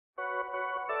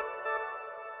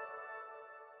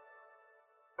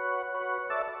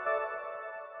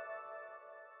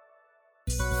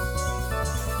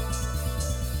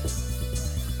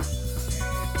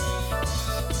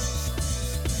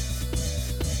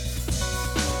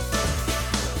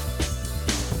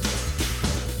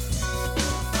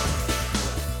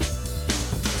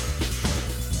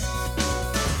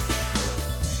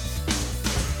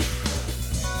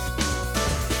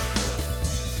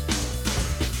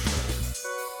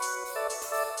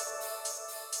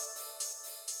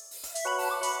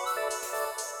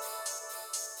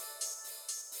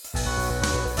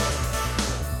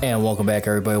And welcome back,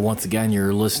 everybody. Once again,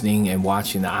 you're listening and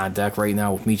watching the On Deck right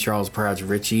now with me, Charles Praj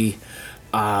Ritchie.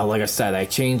 Like I said, I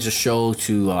changed the show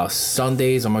to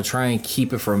Sundays. I'm going to try and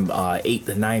keep it from 8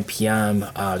 to 9 p.m.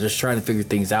 Just trying to figure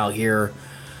things out here.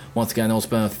 Once again, I know it's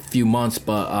been a few months,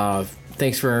 but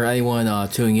thanks for anyone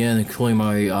tuning in, including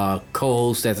my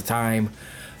co-host at the time.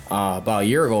 About a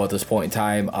year ago at this point in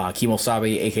time, Kimo Sabe,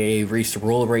 a.k.a. Reese the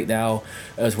Ruler right now,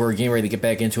 as we're getting ready to get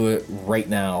back into it right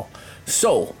now.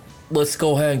 So, let's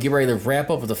go ahead and get ready to wrap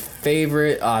up with the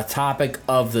favorite topic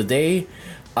of the day.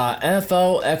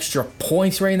 NFL extra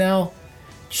points right now.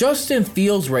 Justin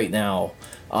Fields right now.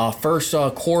 First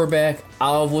quarterback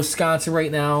out of Wisconsin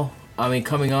right now.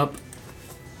 Coming up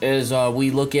as we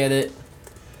look at it.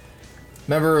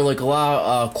 Remember, like a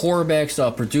lot of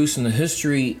quarterbacks producing the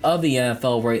history of the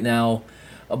NFL right now.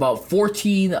 About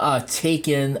 14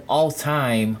 taken all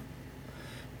time.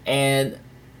 And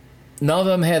none of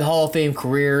them had Hall of Fame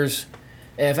careers.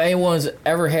 And if anyone's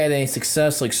ever had any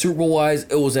success, like Super Bowl-wise,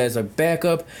 it was as a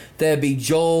backup. That'd be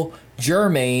Joe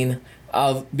Germain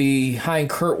behind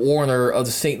Kurt Warner of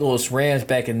the St. Louis Rams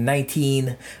back in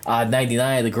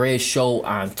 1999, the greatest show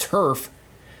on turf.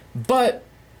 But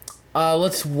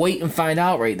let's wait and find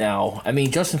out right now.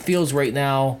 Justin Fields right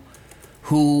now,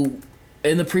 who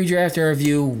in the pre-draft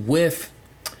interview with,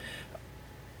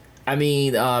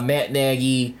 Matt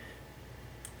Nagy,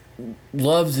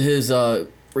 loves his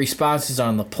responses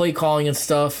on the play calling and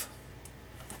stuff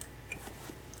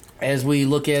as we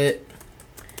look at it.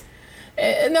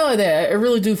 And not only that, I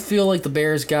really do feel like the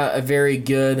Bears got a very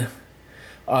good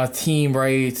team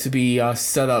ready to be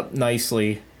set up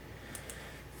nicely.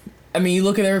 You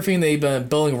look at everything they've been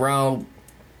building around,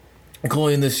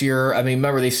 including this year.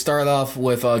 Remember, they started off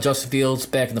with Justin Fields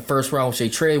back in the first round, which they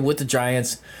traded with the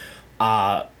Giants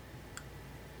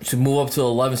to move up to the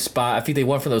 11th spot. I think they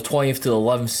went from the 20th to the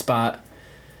 11th spot.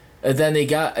 And then they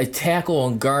got a tackle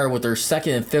and guard with their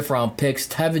second and fifth round picks,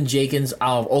 Tevin Jenkins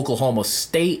out of Oklahoma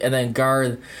State, and then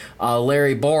guard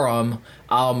Larry Borom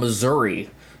out of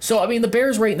Missouri. So, the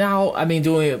Bears right now,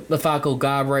 doing a methodical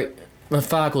job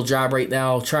right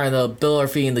now, trying to build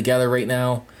everything together right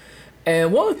now.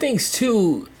 And one of the things,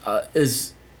 too,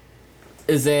 is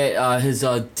that his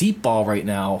deep ball right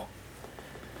now.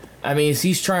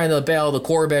 He's trying to battle the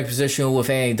quarterback position with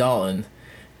Andy Dalton.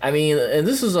 And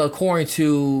this is according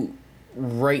to,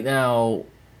 right now,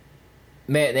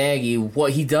 Matt Nagy.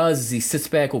 What he does is he sits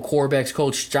back with quarterbacks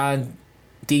coach John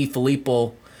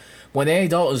DeFilippo. When Andy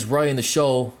Dalton is running the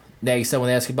show, Nagy said when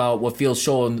asked about what Fields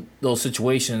showed in those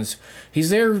situations,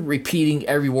 he's there repeating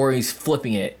every word, he's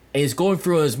flipping it. And he's going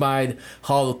through in his mind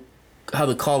how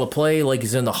to call the play like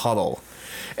he's in the huddle.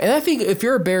 And I think if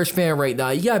you're a Bears fan right now,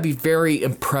 you got to be very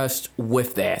impressed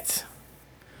with that.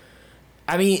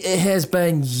 It has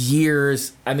been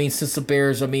years, since the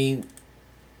Bears,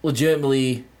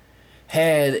 legitimately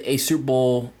had a Super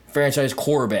Bowl franchise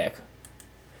quarterback.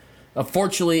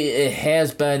 Unfortunately, it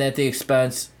has been at the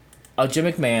expense of Jim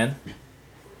McMahon,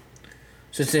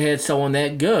 since they had someone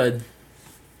that good.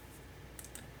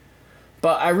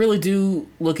 But I really do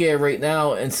look at it right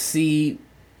now and see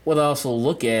what I also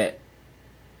look at.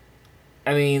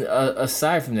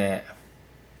 Aside from that.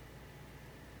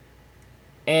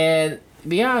 And to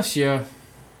be honest with you,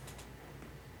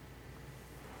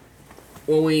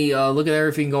 when we look at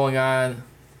everything going on,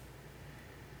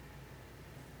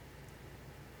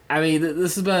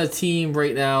 this has been a team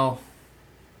right now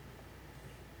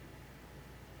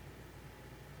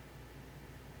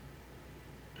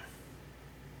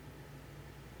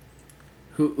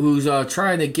who's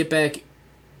trying to get back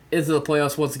into the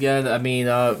playoffs once again.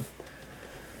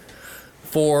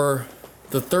 For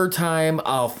the third time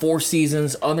out of 4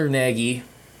 seasons under Nagy.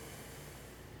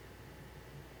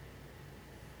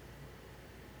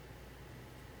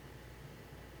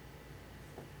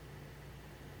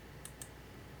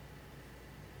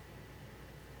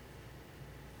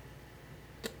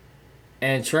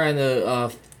 And trying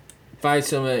to find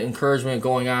some encouragement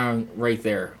going on right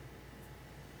there.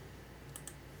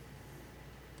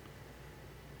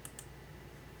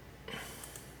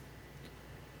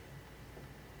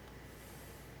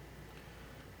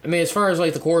 As far as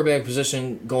the quarterback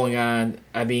position going on,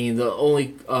 the only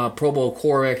Pro Bowl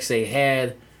quarterbacks they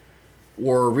had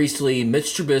were recently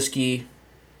Mitch Trubisky,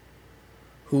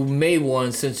 who made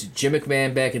one since Jim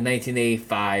McMahon back in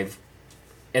 1985,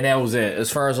 and that was it, as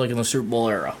far as in the Super Bowl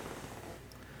era.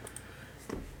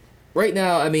 Right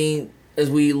now, as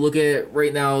we look at it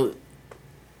right now,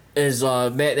 as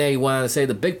Matt Nagy went on to say,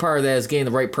 the big part of that is getting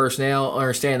the right personnel,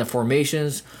 understanding the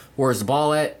formations, where's the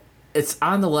ball at, it's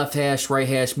on the left hash, right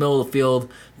hash, middle of the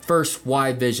field, first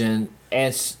wide vision.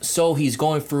 And so he's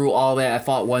going through all that. I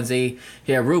thought Wednesday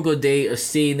he had a real good day of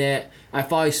seeing that. I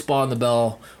thought he spawned the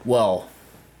bell well.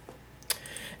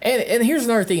 And here's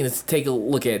another thing to take a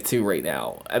look at too right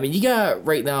now. I mean, you got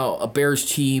right now a Bears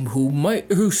team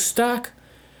whose stock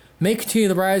may continue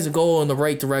to rise and go in the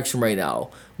right direction right now.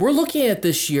 We're looking at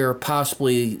this year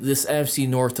possibly this NFC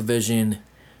North division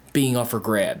being up for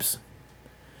grabs.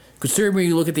 Considering when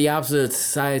you look at the opposite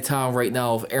side of town right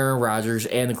now of Aaron Rodgers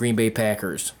and the Green Bay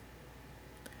Packers.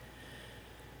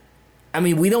 I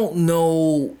mean, we don't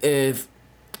know if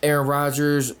Aaron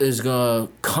Rodgers is going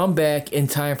to come back in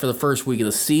time for the first week of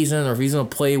the season or if he's going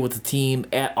to play with the team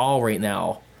at all right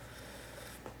now.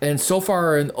 And so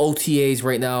far in OTAs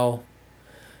right now,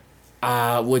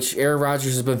 which Aaron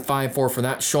Rodgers has been fined for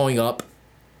not showing up.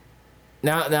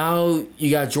 Now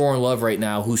you got Jordan Love right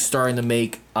now who's starting to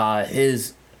make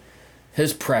his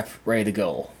prep ready to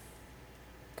go.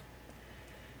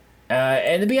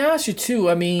 And to be honest with you too,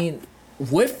 I mean,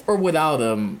 with or without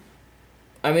him,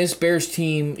 I mean, this Bears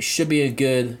team should be in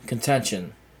good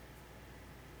contention.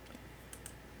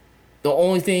 The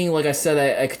only thing, like I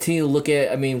said, I continue to look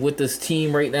at, I mean, with this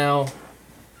team right now,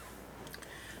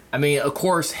 I mean, of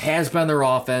course, has been their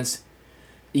offense.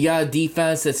 You got a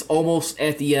defense that's almost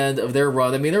at the end of their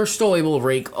run. I mean, they're still able to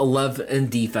rank 11 in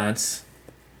defense.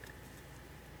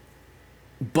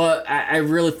 But I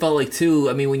really felt like, too,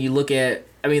 I mean, when you look at,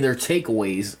 I mean, their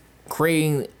takeaways,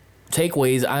 creating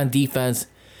takeaways on defense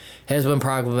has been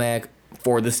problematic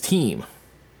for this team.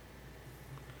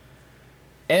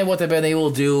 And what they've been able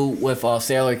to do with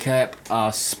salary cap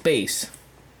space.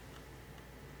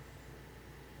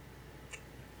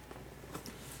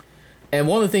 And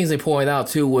one of the things they point out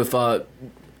too with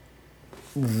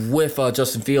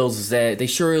Justin Fields is that they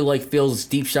sure like Fields'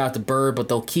 deep shot to Bird, but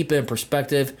they'll keep it in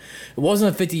perspective. It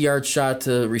wasn't a 50-yard shot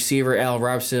to receiver Allen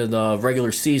Robinson in the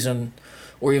regular season,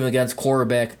 or even against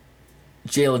quarterback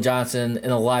Jalen Johnson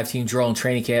in a live team drill and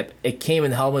training camp. It came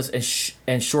in helmets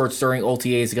and shorts during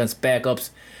OTAs against backups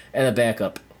and a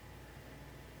backup.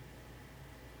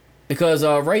 Because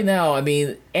right now, I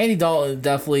mean, Andy Dalton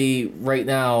definitely right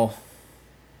now,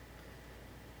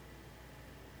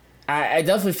 I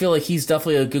definitely feel like he's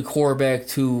definitely a good quarterback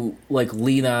to like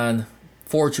lean on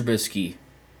for Trubisky.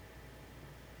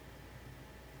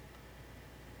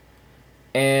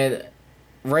 And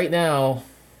right now,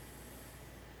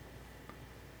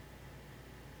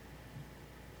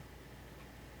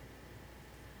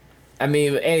 I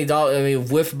mean, Andy Dalton, I mean,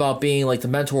 whiff about being like the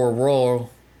mentor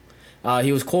role.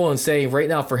 He was cool in saying right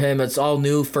now for him, it's all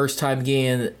new, first time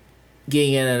getting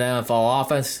in an NFL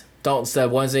offense. Dalton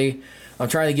said Wednesday, I'm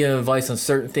trying to give him advice on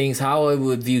certain things, how I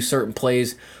would view certain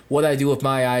plays, what I do with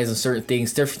my eyes on certain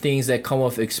things, different things that come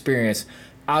with experience.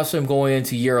 Obviously, I'm going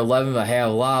into year 11. I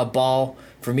have a lot of ball.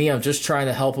 For me, I'm just trying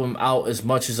to help him out as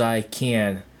much as I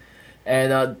can.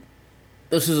 And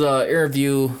this is an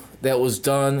interview that was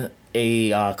done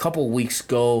a couple weeks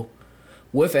ago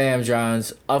with Adam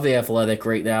Johns of The Athletic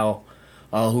right now,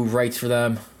 who writes for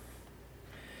them.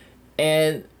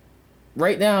 And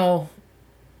right now,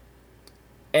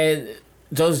 and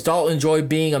does Dalton enjoy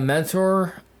being a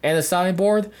mentor and a sounding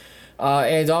board?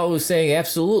 And Dalton was saying,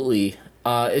 absolutely.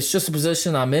 It's just a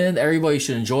position I'm in. Everybody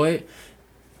should enjoy it.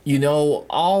 You know,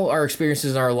 all our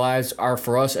experiences in our lives are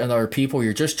for us and other people.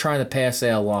 You're just trying to pass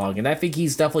that along. And I think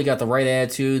he's definitely got the right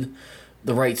attitude,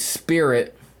 the right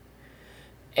spirit.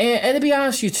 And to be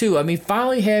honest with you, too, I mean,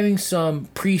 finally having some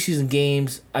preseason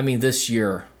games, I mean, this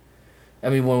year. I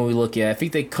mean, when we look at it, I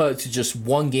think they cut to just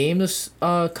one game this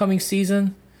coming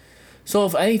season. So,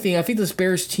 if anything, I think this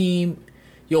Bears team,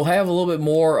 you'll have a little bit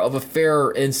more of a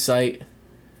fairer insight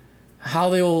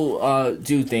how they will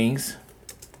do things,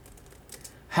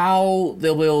 how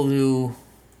they'll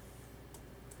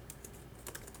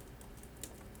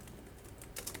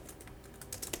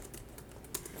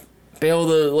be able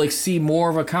to like see more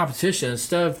of a competition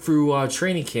instead of through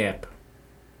training camp.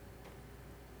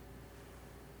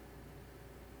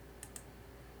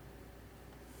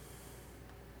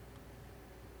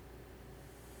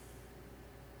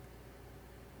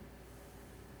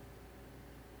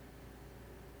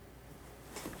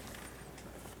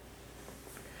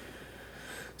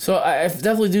 So I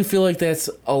definitely do feel like that's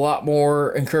a lot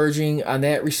more encouraging on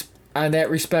that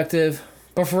respective.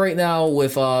 But for right now,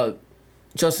 with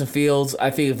Justin Fields,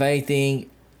 I think if anything,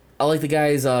 I like the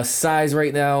guy's size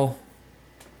right now.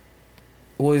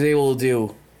 What he's able to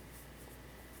do.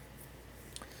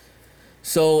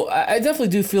 So I definitely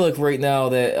do feel like right now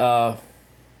that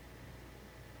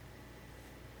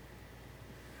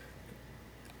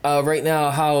right now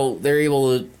how they're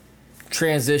able to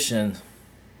transition.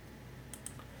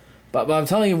 But I'm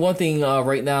telling you one thing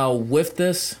right now with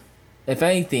this, if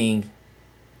anything,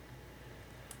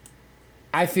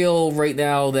 I feel right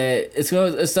now that it's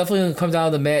definitely gonna come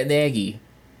down to Matt Nagy.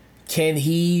 Can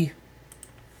he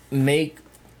make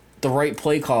the right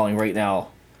play calling right now?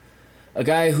 A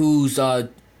guy who's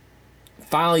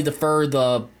finally deferred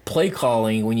the play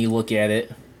calling when you look at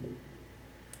it.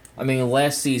 I mean,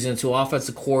 last season to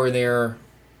offensive coordinator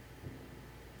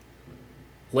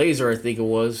Laser, I think it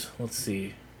was. Let's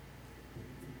see.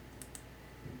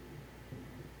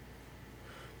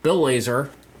 Bill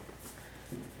Laser.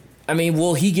 I mean,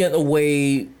 will he get in the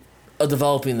way of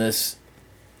developing this?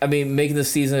 I mean, making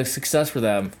this season a success for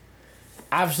them?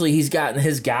 Obviously, he's gotten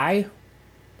his guy.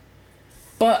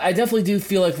 But I definitely do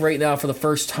feel like right now, for the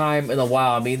first time in a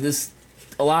while, I mean,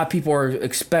 a lot of people are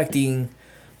expecting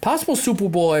possible Super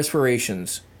Bowl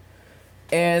aspirations.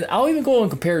 And I'll even go and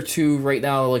compare to right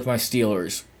now, like my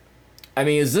Steelers. I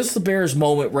mean, is this the Bears'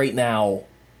 moment right now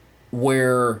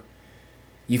where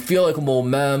you feel like a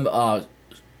momentum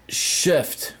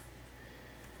shift?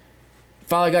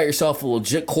 Finally got yourself a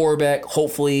legit quarterback,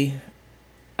 hopefully.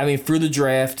 I mean, through the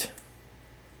draft.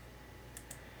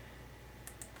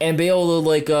 And be able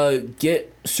to,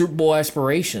 get Super Bowl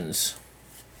aspirations.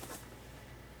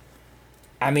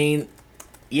 I mean,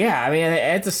 yeah, I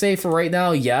have to say for right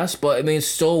now, yes, but I mean, it's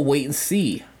still wait and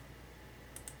see.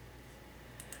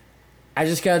 I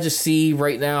just gotta see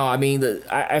right now. I mean,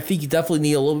 I think you definitely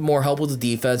need a little bit more help with the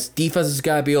defense. Defense has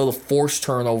got to be able to force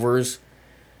turnovers.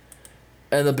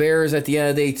 And the Bears, at the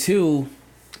end of the day, too,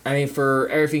 I mean, for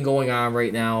everything going on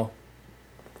right now,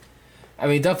 I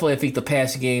mean, definitely, I think the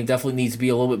passing game definitely needs to be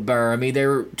a little bit better. I mean, they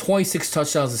were 26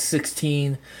 touchdowns and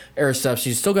 16 interceptions.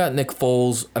 You still got Nick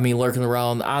Foles, lurking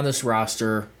around on this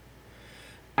roster.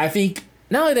 I think,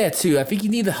 not only that, too, I think you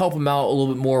need to help him out a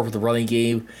little bit more with the running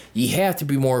game. You have to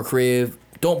be more creative.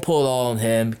 Don't put it all on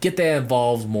him. Get that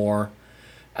involved more.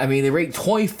 I mean, they rate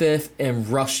 25th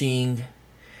in rushing.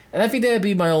 And I think that would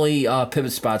be my only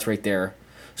pivot spots right there.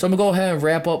 So I'm going to go ahead and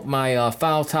wrap up my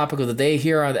final topic of the day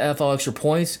here on NFL Extra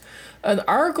Points. An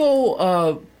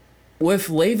article with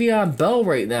Le'Veon Bell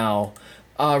right now,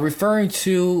 referring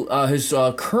to his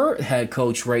current head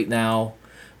coach right now,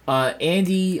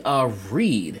 Andy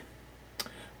Reid.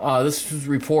 This was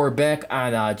reported back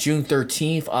on June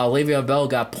 13th. Le'Veon Bell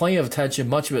got plenty of attention,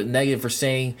 much of it negative, for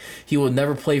saying he will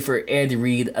never play for Andy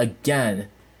Reid again.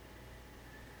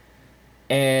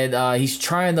 And he's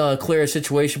trying to clear a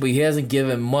situation, but he hasn't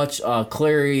given much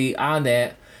clarity on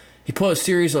that. He put a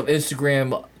series of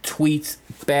Instagram tweets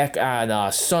back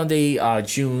on Sunday,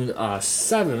 June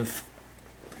 7th,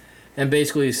 and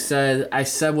basically said, "I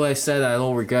said what I said, I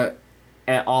don't regret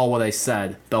at all what I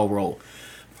said," Bell wrote.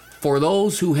 "For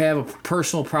those who have a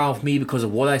personal problem with me because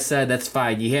of what I said, that's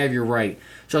fine. You have your right.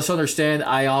 Just understand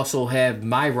I also have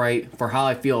my right for how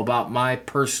I feel about my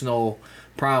personal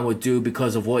problem with Dude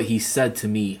because of what he said to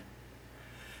me."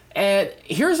 And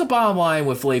here's the bottom line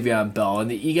with Le'Veon Bell,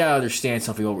 and you gotta understand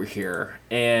something over here.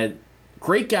 And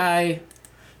great guy,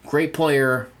 great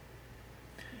player,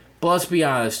 but let's be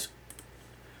honest,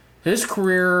 his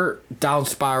career down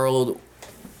spiraled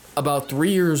about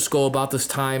 3 years ago, about this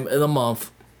time in a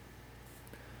month,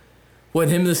 when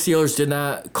him and the Steelers did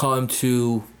not come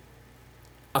to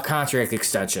a contract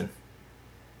extension.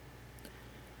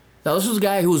 Now, this was a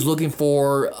guy who was looking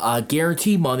for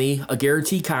guaranteed money, a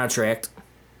guaranteed contract,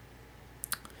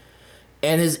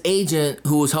 and his agent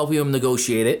who was helping him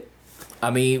negotiate it.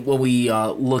 I mean, when we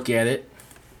look at it,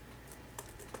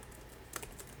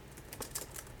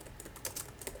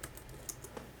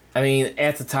 I mean,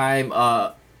 at the time,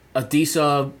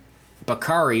 Adisa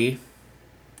Bakari,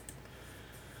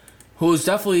 who was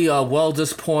definitely well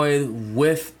disappointed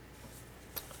with,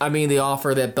 the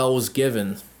offer that Bell was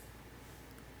given.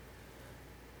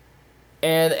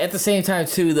 And at the same time,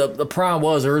 too, the problem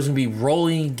was there was going to be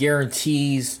rolling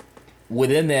guarantees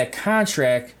within that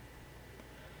contract,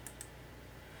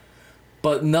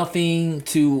 but nothing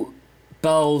to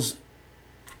Bell's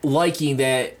liking.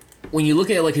 That when you look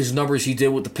at his numbers he did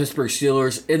with the Pittsburgh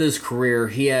Steelers in his career,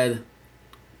 he had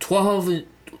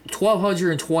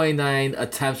 1,229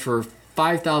 attempts for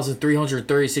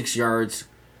 5,336 yards,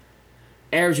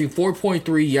 averaging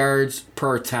 4.3 yards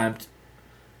per attempt,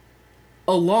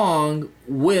 along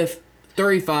with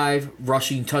 35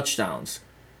 rushing touchdowns.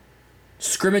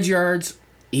 Scrimmage yards,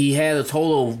 he had a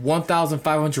total of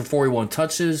 1,541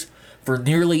 touches for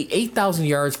nearly 8,000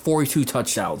 yards, 42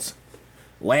 touchdowns.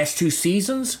 Last 2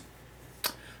 seasons,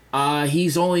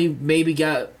 he's only maybe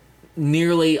got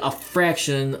nearly a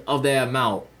fraction of that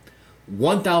amount.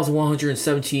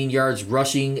 1,117 yards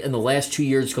rushing in the last 2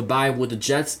 years combined with the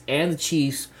Jets and the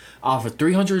Chiefs off of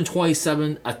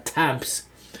 327 attempts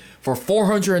for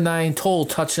 409 total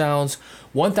touchdowns,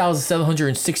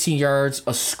 1,716 yards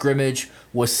a scrimmage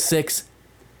with 6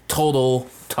 total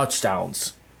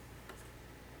touchdowns.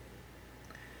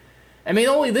 I mean,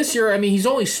 only this year, he's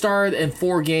only starred in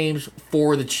 4 games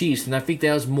for the Chiefs, and I think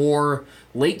that was more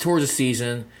late towards the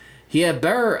season. He had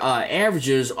better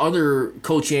averages under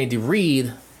Coach Andy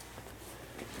Reid.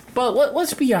 But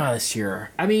let's be honest here.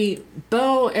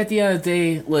 Bell, at the end of the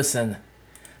day, listen,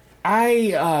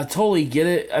 I totally get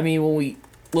it. When we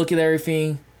look at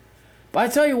everything. But I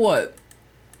tell you what,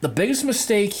 the biggest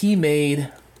mistake he made,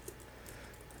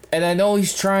 and I know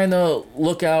he's trying to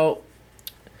look out,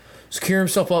 secure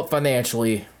himself up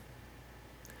financially.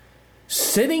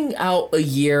 Sitting out a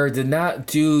year did not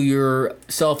do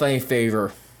yourself any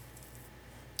favor.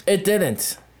 It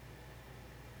didn't.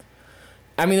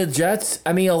 The Jets,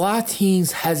 a lot of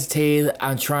teams hesitated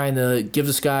on trying to give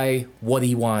this guy what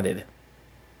he wanted.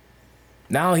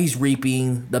 Now he's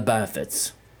reaping the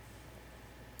benefits.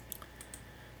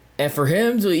 And for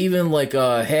him to even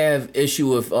have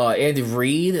issue with Andy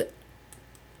Reid,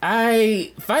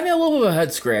 I find that a little bit of a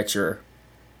head scratcher.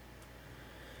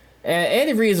 And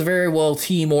Andy Reid is a very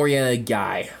team-oriented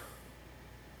guy.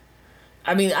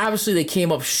 Obviously they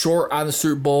came up short on the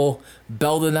Super Bowl.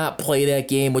 Bell did not play that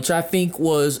game, which I think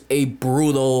was a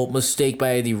brutal mistake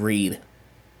by Andy Reid.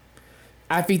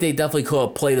 I think they definitely could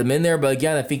have played him in there, but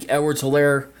again, I think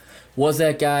Edwards-Helaire was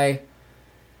that guy.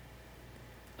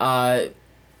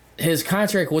 His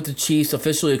contract with the Chiefs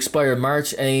officially expired in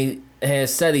March, and he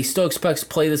has said he still expects to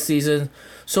play this season.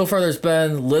 So far, there's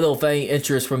been little, if any,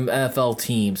 interest from NFL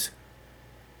teams.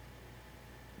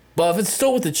 But if it's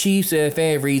still with the Chiefs and if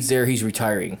Andy Reid's there, he's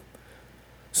retiring.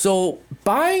 So,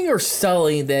 buying or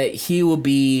selling that he will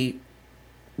be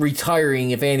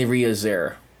retiring if Andy Reid is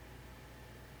there,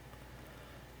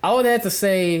 I would have to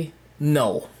say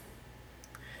no.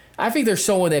 I think there's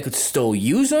someone that could still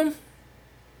use him.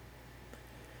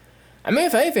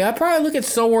 If anything, I'd probably look at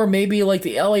somewhere maybe like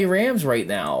the LA Rams right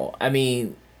now.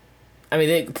 They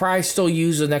could probably still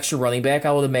use an extra running back,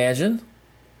 I would imagine.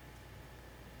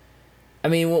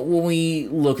 When we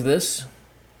look at this,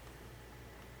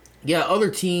 yeah, other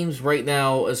teams right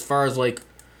now, as far as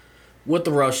with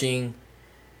the rushing,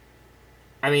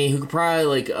 who could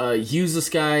probably use this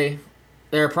guy,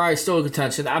 they're probably still in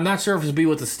contention. I'm not sure if it'll be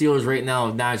with the Steelers right now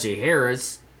of Najee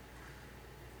Harris.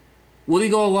 Would he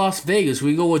go to Las Vegas? Would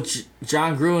he go with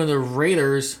John Gruden and the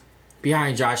Raiders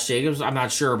behind Josh Jacobs? I'm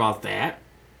not sure about that.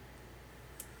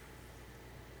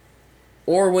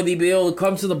 Or would he be able to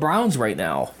come to the Browns right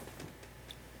now?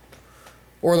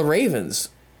 Or the Ravens?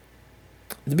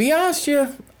 To be honest with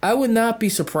you, I would not be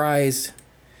surprised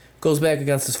goes back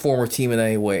against his former team in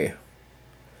any way.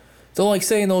 Don't like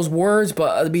saying those words,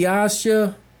 but to be honest with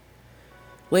you,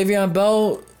 Le'Veon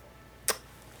Bell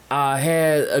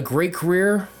had a great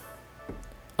career.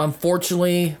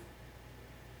 Unfortunately,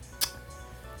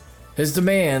 his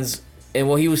demands and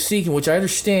what he was seeking, which I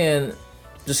understand,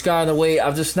 just got in the way.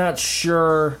 I'm just not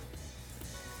sure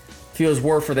if he was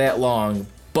worth for that long.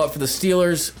 But for the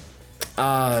Steelers,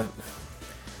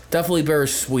 definitely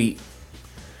bittersweet.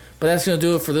 But that's going to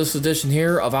do it for this edition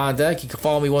here of On Deck. You can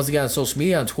follow me once again on social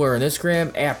media, on Twitter and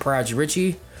Instagram, at Prodigy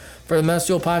Richie. For the Men of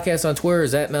Steel podcast on Twitter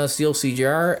is at Men of Steel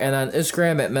CJR, and on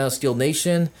Instagram at Men of Steel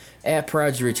Nation, at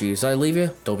Prodigy Richie. As I leave you,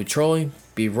 don't be trolling,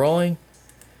 be rolling.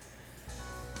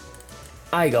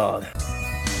 I God.